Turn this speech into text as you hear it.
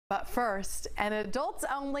But first, an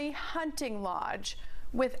adults-only hunting lodge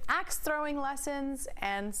with axe throwing lessons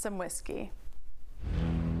and some whiskey.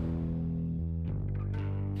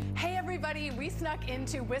 Hey everybody, we snuck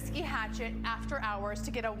into Whiskey Hatchet after hours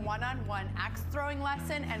to get a one-on-one axe throwing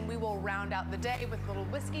lesson, and we will round out the day with a little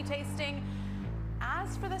whiskey tasting.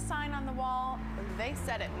 As for the sign on the wall, they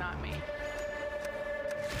said it, not me.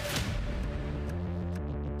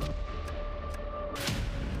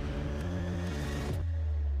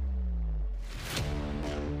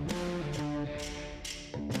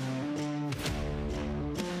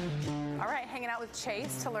 Hanging out with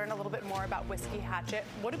Chase to learn a little bit more about Whiskey Hatchet.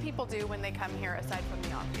 What do people do when they come here aside from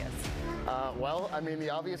the obvious? Well, I mean,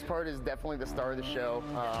 the obvious part is definitely the star of the show.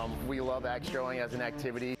 We love axe throwing as an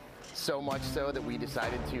activity, so much so that we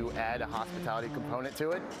decided to add a hospitality component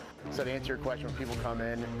to it. So to answer your question, when people come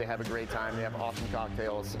in, they have a great time, they have awesome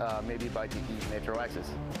cocktails, maybe a bite to eat, and they throw axes.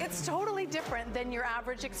 It's totally different than your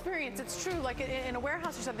average experience. It's true, like in a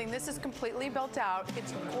warehouse or something, this is completely built out.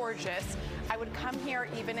 It's gorgeous. I would come here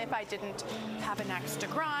even if I didn't have an axe to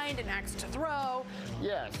grind, an axe to throw.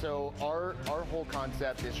 Yeah, so our whole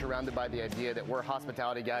concept is surrounded by the idea that we're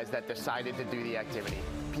hospitality guys that decided to do the activity.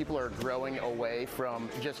 People are growing away from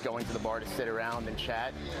just going to the bar to sit around and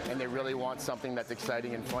chat, and they really want something that's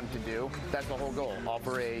exciting and fun to do. That's the whole goal,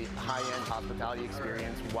 offer a high-end hospitality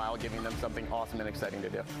experience while giving them something awesome and exciting to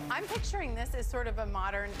do. I'm picturing this as sort of a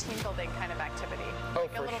modern team building kind of activity. Oh,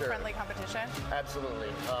 like a little friendly competition. Absolutely.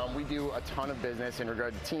 We do a ton of business in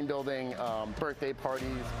regard to team building, birthday parties,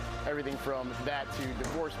 everything from that to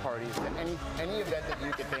divorce parties, to any event that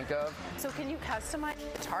you could think of. So can you customize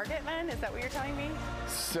the target then? Is that what you're telling me?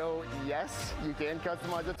 So yes, you can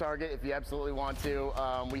customize the target if you absolutely want to.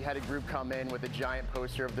 We had a group come in with a giant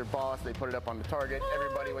poster of their boss. They put it up on the target.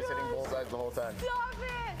 Everybody was hitting bullseyes the whole time. Stop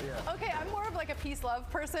it! Yeah. Okay, I'm more of like a peace love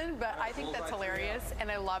person, but I think that's hilarious and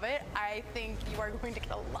I love it. I think you are going to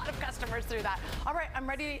get a lot of customers through that. All right, I'm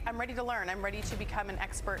ready to learn. I'm ready to become an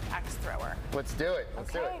expert axe thrower. Let's do it.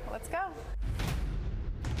 Let's do it. Okay, let's go.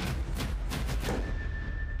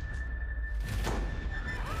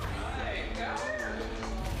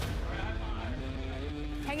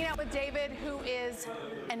 Hanging out with David, who is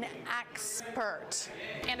an expert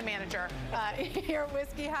and a manager here at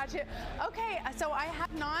Whiskey Hatchet. Okay, so I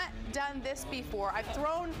have not done this before. I've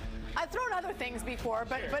thrown other things before,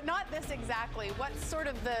 but not this exactly. What's sort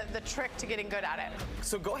of the trick to getting good at it?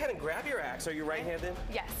 So go ahead and grab your axe. Are you right-handed?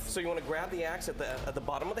 Yes. So you want to grab the axe at the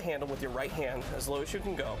bottom of the handle with your right hand as low as you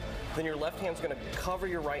can go. Then your left hand's going to cover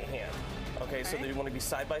your right hand. Okay, so you want to be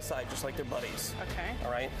side by side, just like their buddies. Okay. All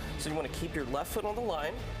right. So you want to keep your left foot on the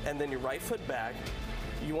line, and then your right foot back.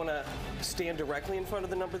 You want to stand directly in front of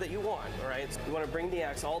the number that you want. All right. So you want to bring the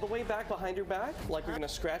axe all the way back behind your back, like you're going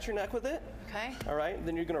to scratch your neck with it. Okay. All right.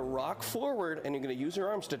 Then you're going to rock forward, and you're going to use your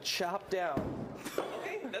arms to chop down.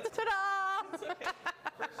 Okay. That's ta-da! That's okay.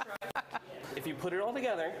 First try. If you put it all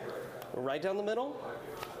together, right down the middle.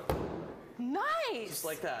 Nice. Just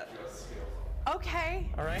like that. Okay.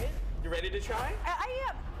 All right. You ready to try? I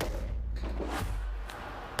am.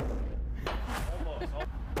 Almost.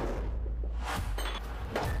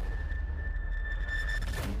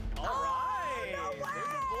 All right. No way. There's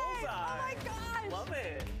a bullseye. Oh my gosh. Love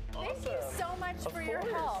it. Thank you so much for your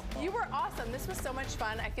help. You were awesome. This was so much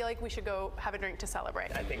fun. I feel like we should go have a drink to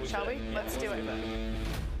celebrate. I think we Shall should. we? Let's do it.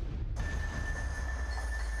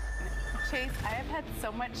 Chase, I have had so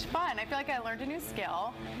much fun. I feel like I learned a new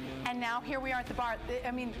skill, and now here we are at the bar.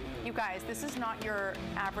 I mean, you guys, this is not your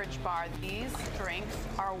average bar. These drinks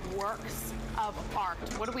are works of art.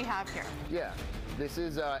 What do we have here? Yeah, this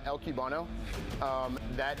is El Cubano.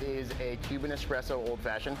 That is a Cuban espresso old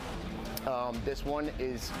fashioned. This one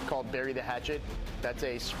is called Bury the Hatchet. That's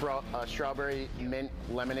a strawberry mint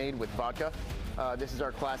lemonade with vodka. This is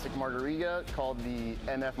our classic margarita called the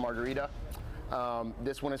MF Margarita.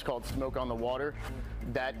 This one is called Smoke on the Water.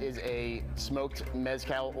 That is a smoked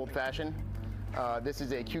mezcal old fashioned. This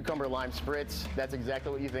is a cucumber lime spritz. That's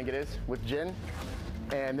exactly what you think it is, with gin.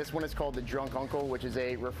 And this one is called the Drunk Uncle, which is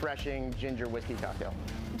a refreshing ginger whiskey cocktail.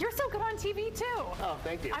 You're so good on TV too. Oh,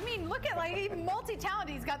 thank you. I mean, look at, like, he's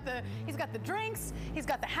multi-talented. He's got the drinks, he's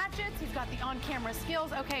got the hatchets, he's got the on-camera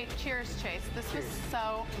skills. Okay, cheers, Chase. This was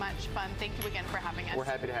so much fun. Thank you again for having us. We're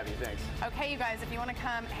happy to have you. Thanks. Okay, you guys, if you want to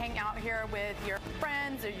come hang out here with your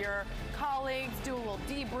friends or your colleagues, do a little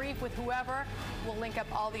debrief with whoever, we'll link up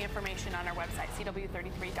all the information on our website,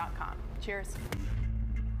 cw33.com. Cheers.